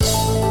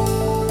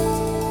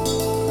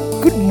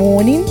Good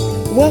morning.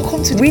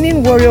 Welcome to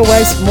Winning Warrior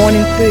Wives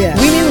Morning Prayer.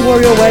 Winning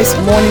Warrior Wives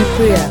Morning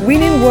Prayer.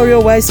 Winning Warrior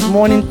Wives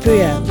Morning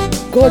Prayer.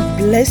 God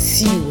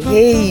bless you.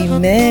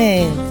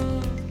 Amen.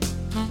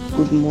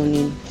 Good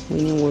morning,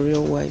 Winning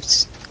Warrior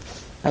Wives.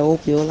 I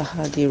hope you all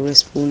had a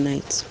restful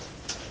night.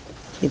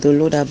 May the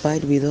Lord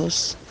abide with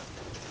us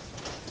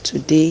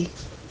today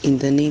in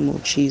the name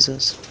of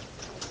Jesus.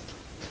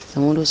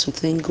 I want us to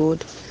thank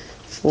God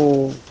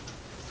for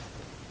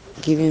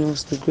giving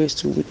us the grace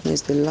to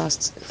witness the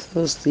last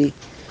Thursday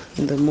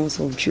in the month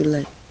of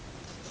July.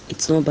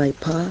 It's not by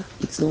power,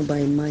 it's not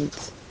by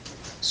might.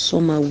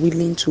 Some are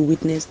willing to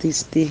witness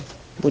this day,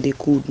 but they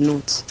could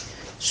not.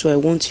 So I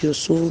want your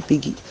soul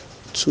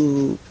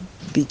to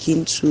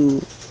begin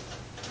to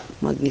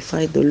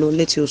magnify the Lord.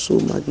 Let your soul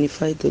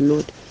magnify the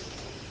Lord.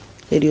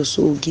 Let your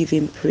soul give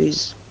him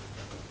praise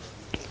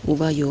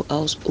over your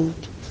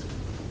household,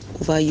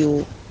 over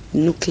your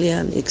nuclear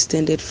and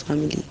extended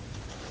family.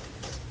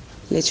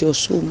 Let your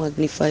soul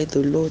magnify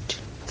the Lord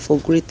for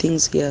great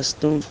things he has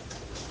done.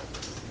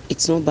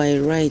 It's not by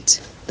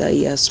right that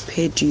he has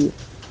spared you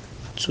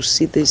to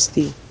see this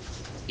day.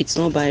 It's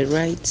not by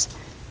right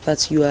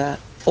that you are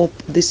up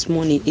this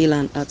morning ill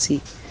and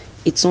hearty.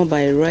 It's not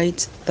by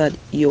right that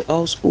your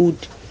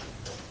household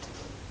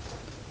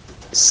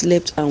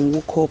slept and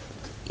woke up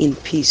in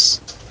peace.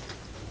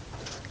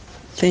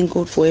 Thank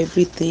God for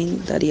everything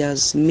that he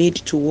has made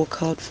to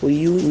work out for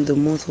you in the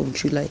month of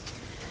July.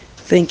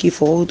 Thank you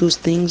for all those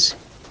things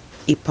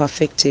he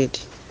perfected.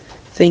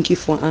 Thank you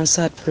for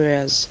answered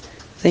prayers.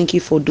 Thank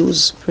you for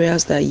those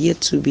prayers that are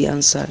yet to be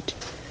answered.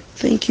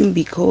 Thank him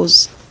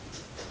because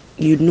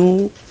you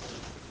know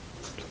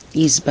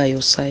he's by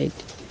your side.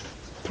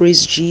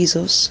 Praise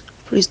Jesus.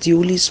 Praise the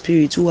Holy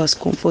Spirit who has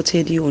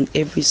comforted you on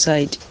every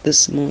side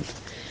this month.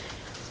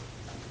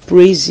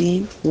 Praise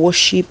him,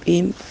 worship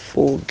him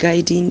for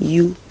guiding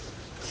you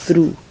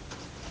through.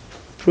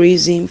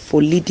 Praise him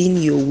for leading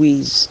your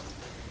ways.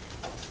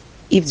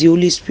 If the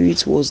Holy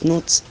Spirit was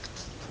not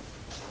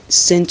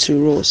sent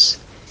to us,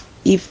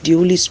 if the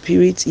Holy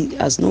Spirit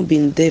has not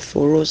been there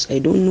for us, I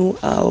don't know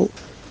how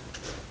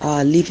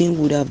our living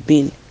would have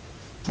been.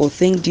 But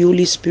thank the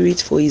Holy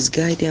Spirit for his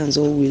guidance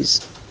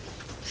always.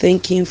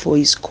 Thank him for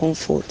his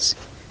comfort.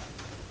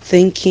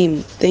 Thank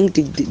him, thank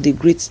the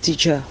great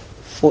teacher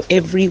for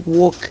every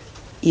work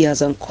he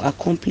has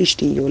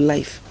accomplished in your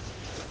life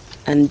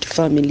and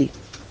family.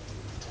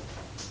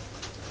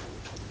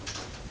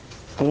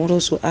 I want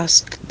us to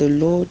ask the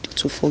Lord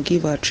to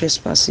forgive our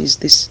trespasses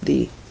this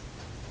day.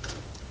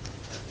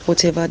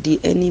 Whatever the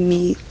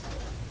enemy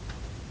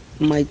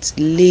might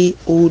lay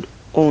hold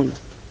on,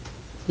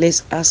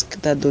 let's ask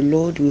that the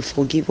Lord will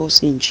forgive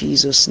us in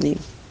Jesus' name.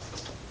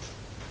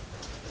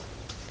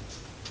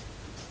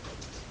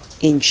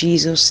 In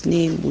Jesus'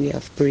 name we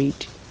have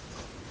prayed.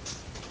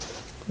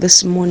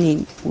 This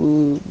morning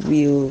we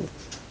will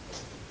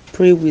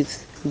pray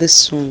with this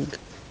song,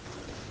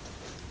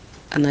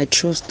 and I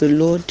trust the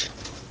Lord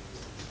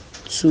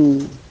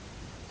to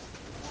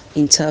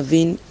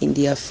intervene in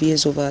the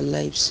affairs of our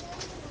lives.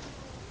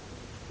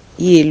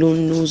 He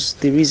alone knows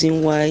the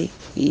reason why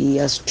he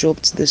has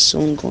dropped the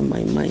song on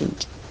my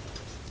mind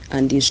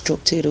and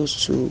instructed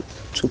us to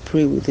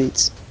pray with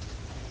it.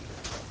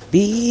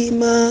 Be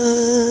magnified,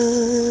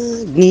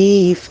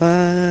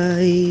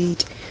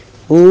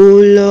 O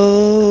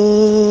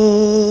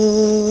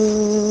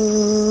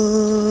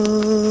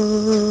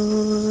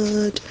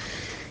Lord.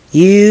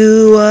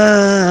 You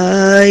are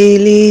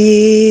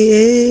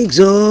highly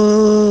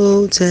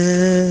exalted,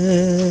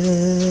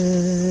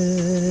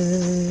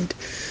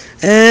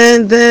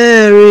 and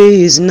there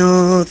is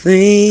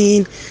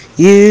nothing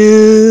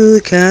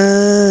you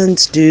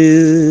can't do.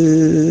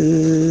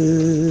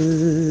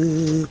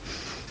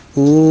 O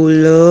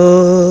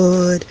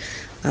Lord,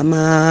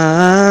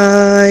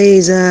 my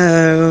eyes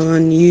are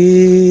on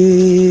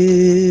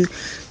you.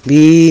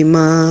 Be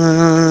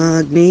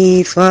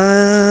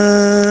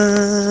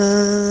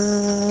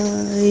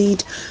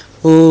magnified,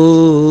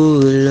 O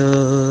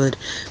Lord,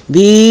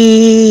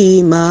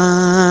 be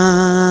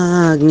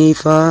magnified,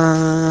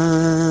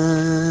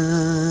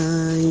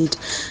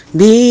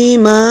 be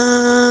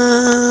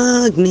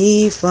magnified,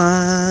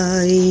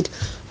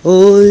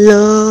 O Lord.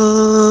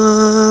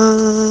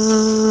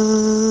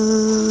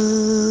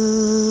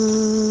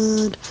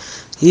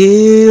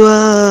 You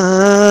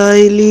are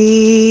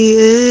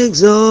highly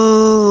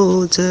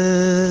exalted,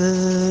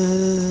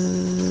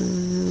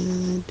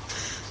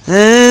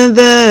 and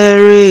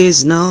there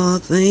is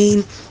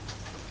nothing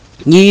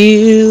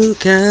you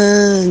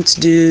can't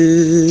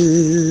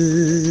do.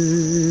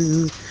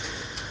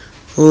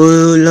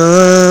 O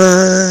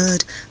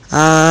Lord,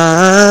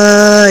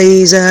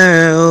 eyes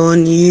are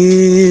on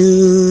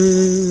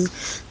you.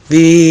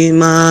 Be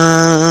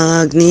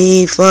magnified,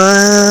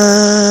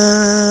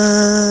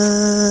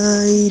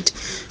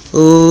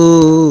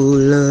 O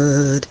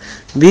Lord,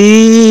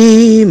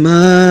 be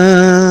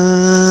magnified.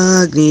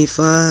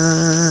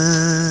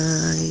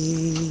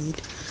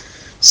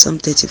 Psalm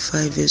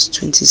 35 verse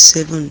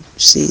 27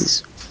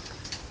 says,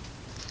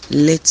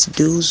 let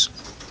those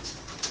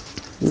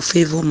will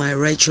favor my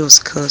righteous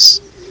cause,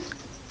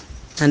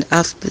 and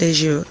have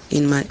pleasure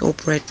in my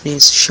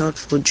uprightness. Shout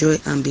for joy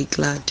and be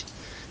glad,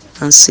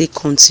 and say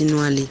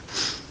continually,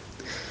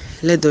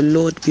 let the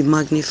Lord be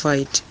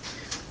magnified,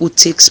 who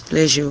takes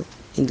pleasure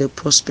in the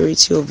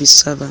prosperity of his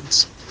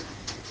servants.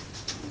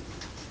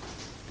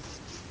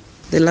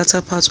 The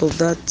latter part of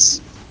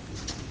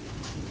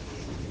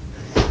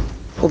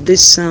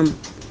this psalm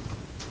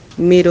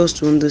made us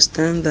to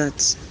understand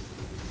that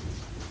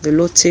the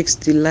Lord takes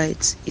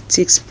delight, He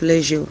takes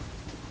pleasure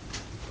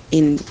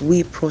in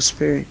we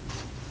prospering.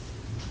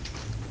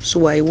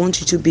 So I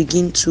want you to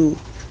begin to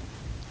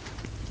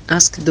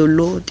ask the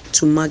Lord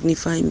to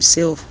magnify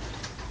Himself.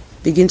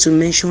 Begin to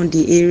mention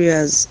the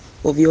areas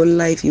of your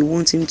life you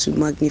want Him to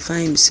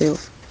magnify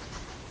Himself.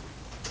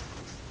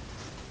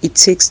 It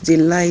takes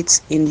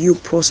delight in you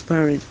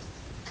prospering.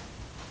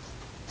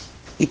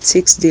 It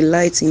takes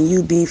delight in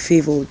you being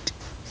favored.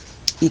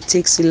 It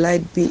takes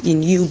delight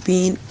in you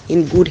being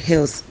in good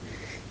health.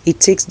 It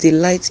takes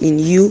delight in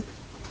you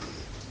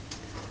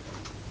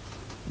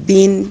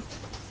being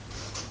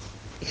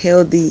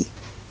healthy.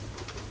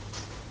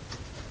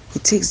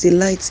 It takes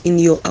delight in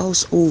your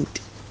household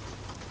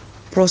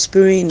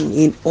prospering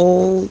in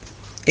all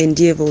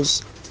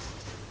endeavors.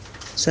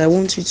 So I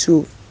want you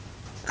to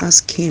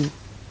ask Him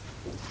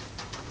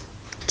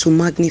to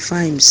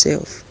magnify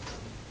Himself.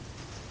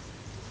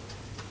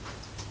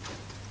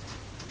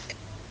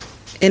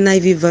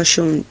 NIV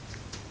version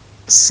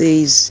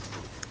says,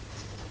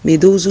 may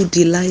those who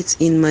delight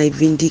in my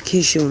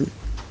vindication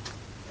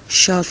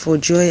shout for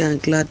joy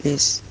and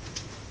gladness.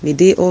 May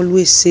they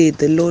always say,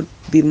 the Lord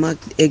be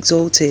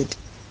exalted,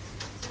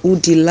 who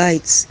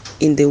delights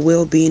in the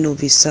well-being of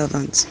His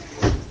servants.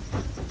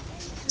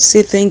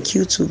 Say thank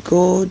you to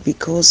God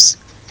because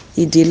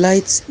He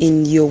delights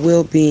in your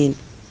well-being,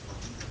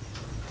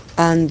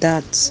 and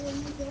that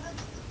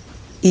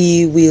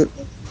He will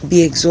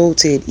be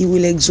exalted. He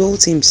will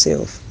exalt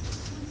Himself.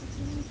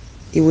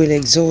 He will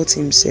exalt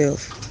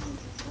Himself.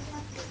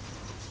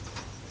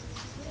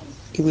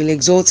 He will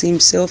exalt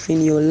Himself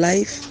in your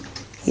life,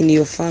 in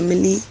your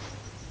family,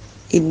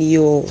 in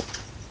your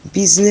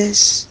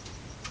business,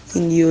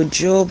 in your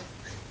job.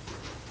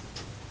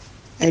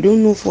 I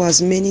don't know for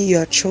as many you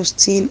are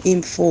trusting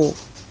Him for,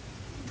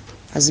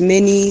 as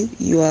many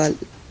you are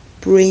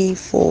praying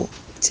for.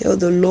 Tell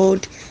the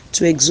Lord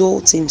to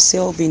exalt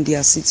Himself in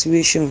their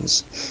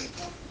situations.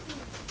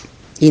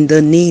 In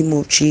the name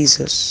of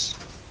Jesus.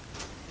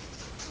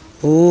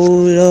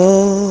 Oh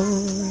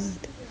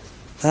Lord,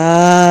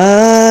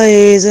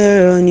 eyes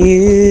are on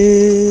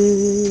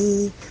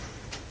you,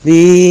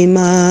 be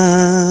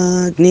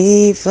magnified.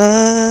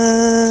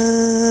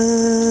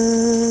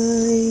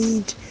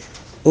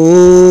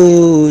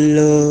 Oh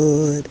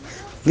Lord,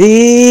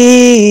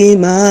 be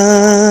magnified.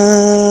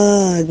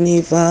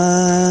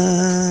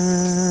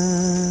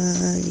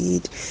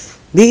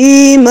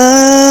 Be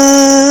magnified,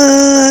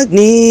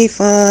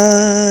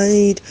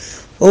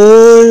 O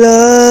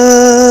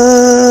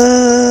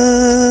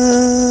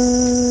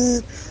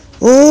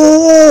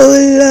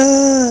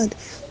Lord,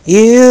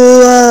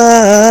 you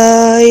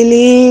are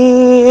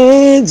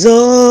highly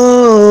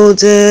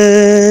exalted,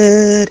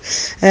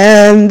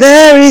 and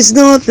there is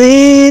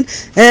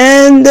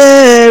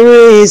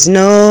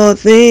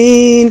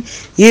nothing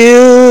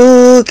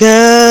you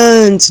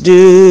can't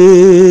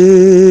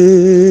do.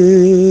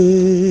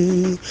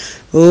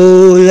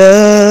 Oh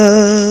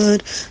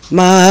Lord,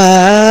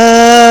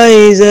 my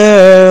eyes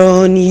are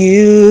on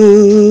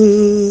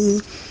you.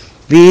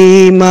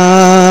 Be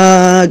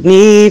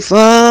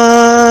magnified.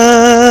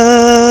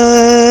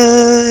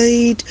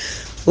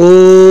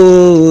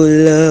 Oh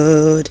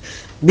Lord,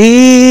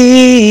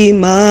 be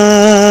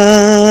magnified.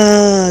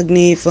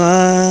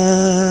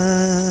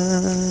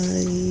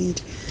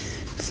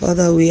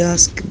 Father, we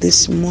ask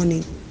this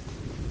morning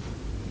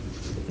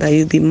that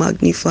you be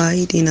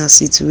magnified in our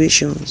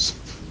situations.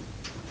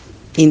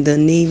 In the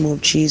name of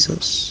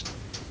Jesus.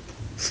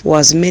 For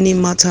as many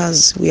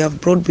matters we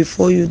have brought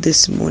before you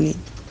this morning,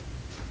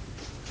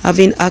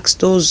 having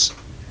asked us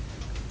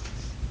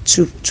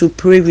to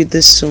pray with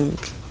this song,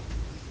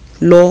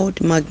 Lord,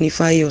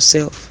 magnify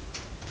yourself.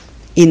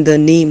 In the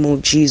name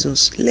of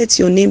Jesus. Let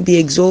your name be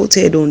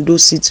exalted on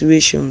those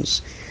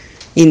situations.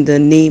 In the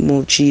name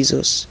of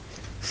Jesus.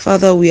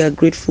 Father, we are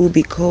grateful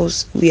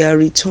because we are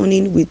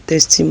returning with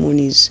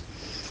testimonies.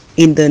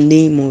 In the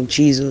name of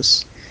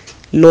Jesus.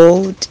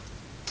 Lord,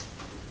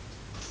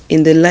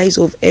 in the lives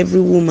of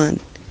every woman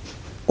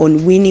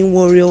on Winning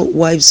Warrior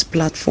Wives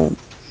platform,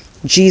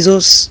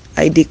 Jesus,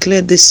 I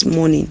declare this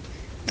morning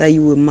that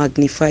you will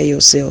magnify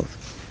yourself.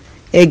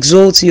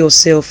 Exalt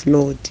yourself,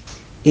 Lord,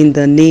 in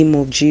the name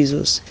of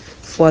Jesus.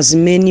 For as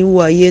many who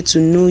are here to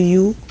know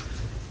you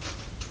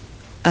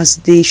as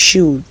they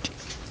should,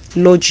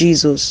 Lord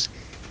Jesus,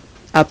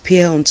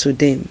 appear unto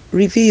them.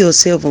 Reveal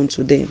yourself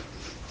unto them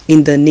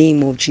in the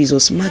name of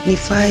Jesus.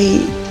 Magnify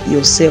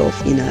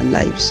yourself in our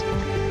lives.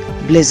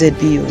 Blessed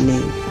be your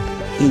name.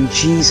 In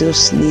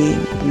Jesus'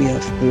 name we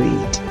have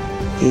prayed.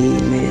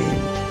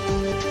 Amen.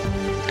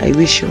 I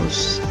wish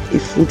us a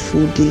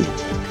fruitful day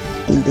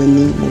in the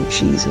name of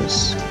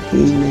Jesus.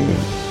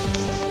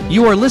 Amen.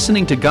 You are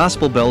listening to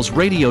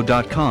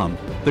GospelBellsRadio.com,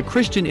 the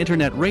Christian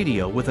internet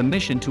radio with a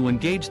mission to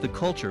engage the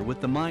culture with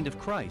the mind of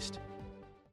Christ.